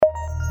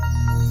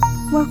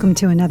Welcome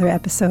to another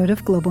episode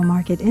of Global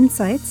Market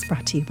Insights,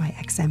 brought to you by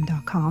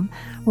XM.com,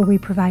 where we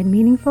provide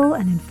meaningful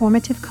and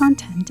informative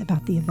content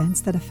about the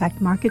events that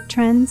affect market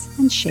trends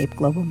and shape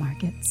global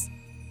markets.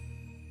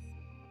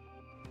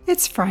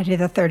 It's Friday,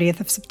 the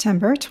 30th of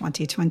September,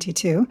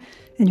 2022,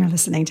 and you're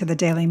listening to the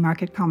Daily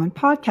Market Comment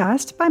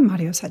podcast by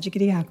Marios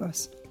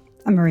Hadjikyriacos.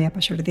 I'm Maria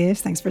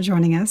Pachurdias. Thanks for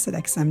joining us at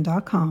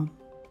XM.com.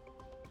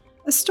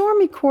 A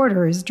stormy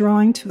quarter is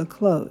drawing to a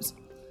close.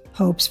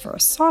 Hopes for a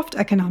soft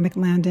economic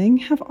landing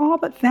have all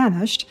but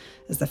vanished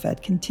as the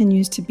Fed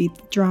continues to beat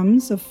the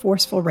drums of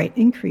forceful rate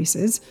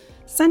increases,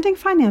 sending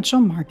financial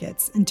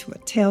markets into a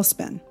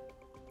tailspin.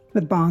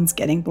 With bonds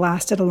getting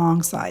blasted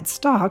alongside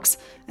stocks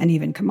and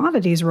even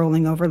commodities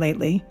rolling over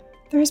lately,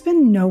 there has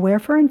been nowhere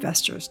for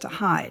investors to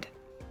hide.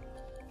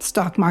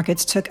 Stock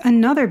markets took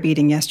another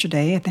beating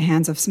yesterday at the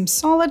hands of some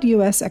solid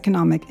U.S.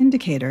 economic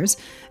indicators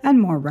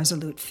and more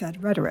resolute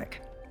Fed rhetoric.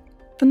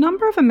 The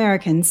number of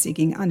Americans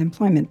seeking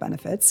unemployment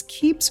benefits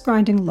keeps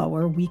grinding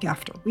lower week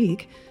after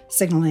week,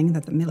 signaling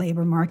that the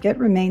labor market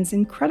remains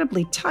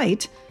incredibly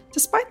tight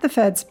despite the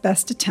Fed's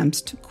best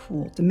attempts to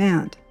cool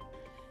demand.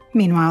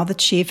 Meanwhile, the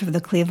chief of the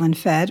Cleveland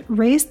Fed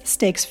raised the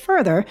stakes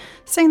further,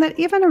 saying that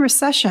even a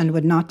recession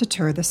would not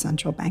deter the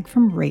central bank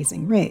from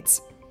raising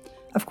rates.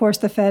 Of course,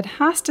 the Fed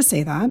has to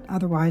say that,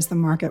 otherwise the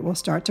market will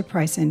start to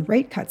price in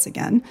rate cuts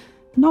again,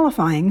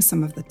 nullifying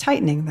some of the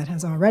tightening that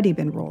has already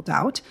been rolled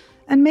out,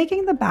 and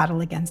making the battle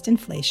against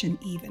inflation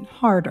even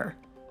harder.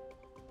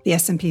 The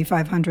S&P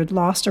 500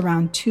 lost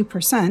around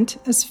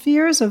 2% as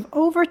fears of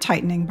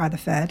over-tightening by the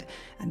Fed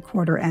and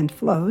quarter-end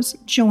flows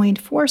joined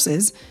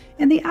forces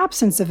in the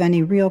absence of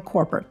any real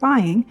corporate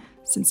buying,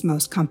 since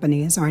most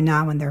companies are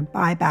now in their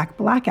buyback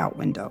blackout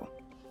window.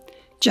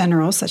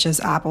 Generals such as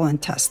Apple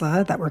and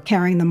Tesla that were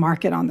carrying the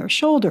market on their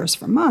shoulders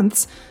for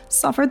months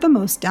suffered the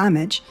most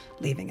damage,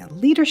 leaving a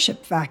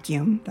leadership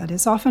vacuum that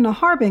is often a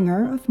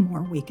harbinger of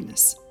more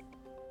weakness.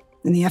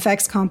 In the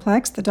FX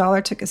complex, the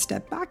dollar took a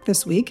step back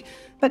this week,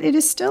 but it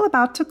is still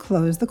about to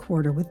close the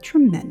quarter with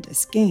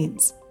tremendous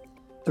gains.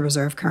 The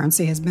reserve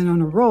currency has been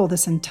on a roll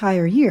this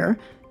entire year,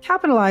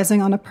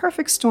 capitalizing on a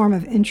perfect storm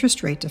of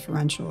interest rate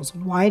differentials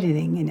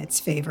widening in its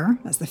favor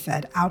as the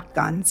Fed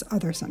outguns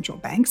other central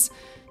banks,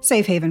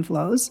 safe haven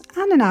flows,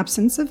 and an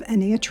absence of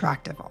any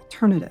attractive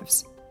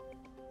alternatives.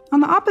 On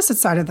the opposite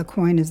side of the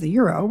coin is the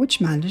euro, which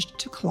managed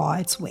to claw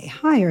its way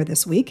higher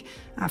this week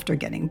after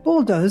getting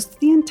bulldozed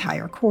the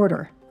entire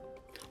quarter.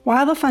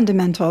 While the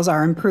fundamentals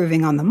are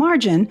improving on the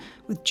margin,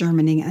 with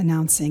Germany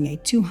announcing a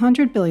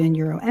 €200 billion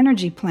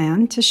energy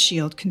plan to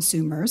shield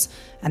consumers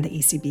and the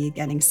ECB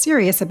getting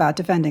serious about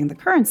defending the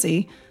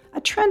currency,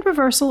 a trend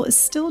reversal is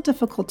still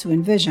difficult to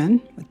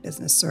envision, with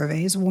business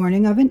surveys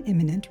warning of an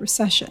imminent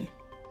recession.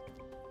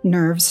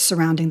 Nerves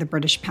surrounding the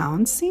British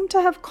pound seem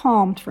to have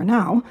calmed for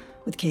now,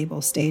 with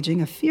cable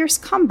staging a fierce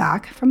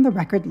comeback from the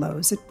record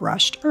lows it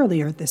brushed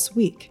earlier this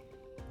week.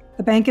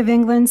 The Bank of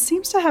England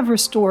seems to have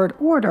restored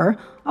order,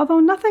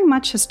 although nothing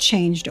much has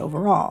changed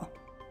overall.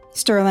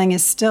 Sterling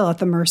is still at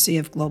the mercy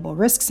of global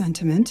risk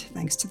sentiment,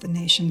 thanks to the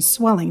nation's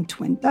swelling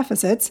twin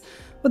deficits,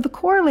 with the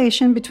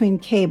correlation between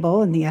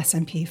cable and the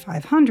S&P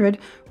 500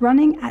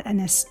 running at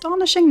an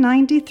astonishing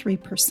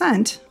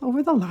 93%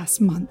 over the last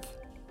month.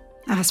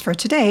 As for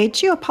today,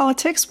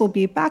 geopolitics will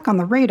be back on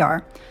the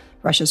radar.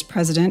 Russia's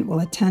president will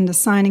attend a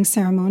signing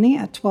ceremony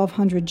at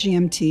 1200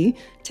 GMT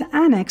to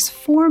annex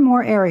 4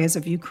 more areas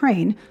of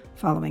Ukraine,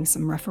 following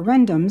some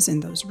referendums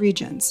in those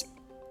regions.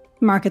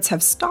 Markets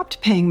have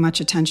stopped paying much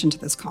attention to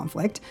this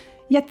conflict,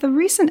 yet the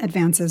recent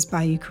advances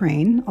by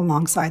Ukraine,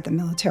 alongside the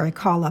military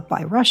call-up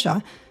by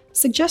Russia,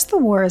 suggest the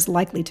war is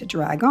likely to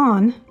drag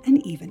on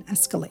and even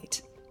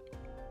escalate.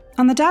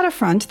 On the data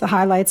front, the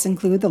highlights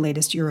include the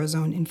latest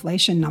Eurozone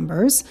inflation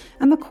numbers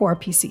and the core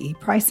PCE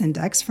price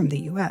index from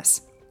the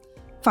US.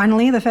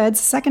 Finally, the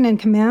Fed's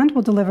second-in-command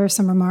will deliver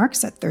some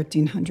remarks at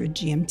 1300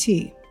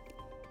 GMT.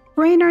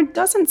 Brainerd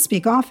doesn't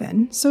speak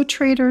often, so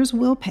traders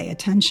will pay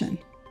attention.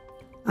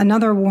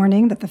 Another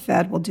warning that the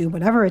Fed will do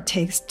whatever it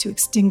takes to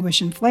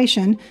extinguish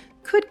inflation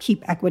could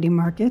keep equity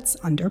markets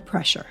under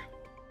pressure.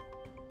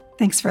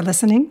 Thanks for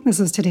listening. This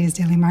was today's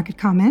Daily Market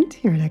Comment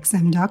here at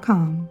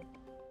XM.com.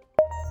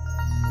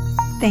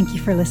 Thank you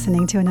for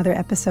listening to another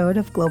episode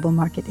of Global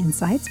Market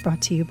Insights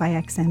brought to you by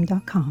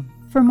XM.com.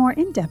 For more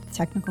in-depth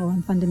technical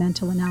and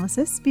fundamental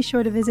analysis, be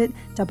sure to visit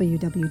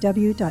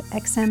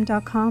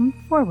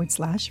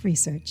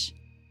www.xm.com/research.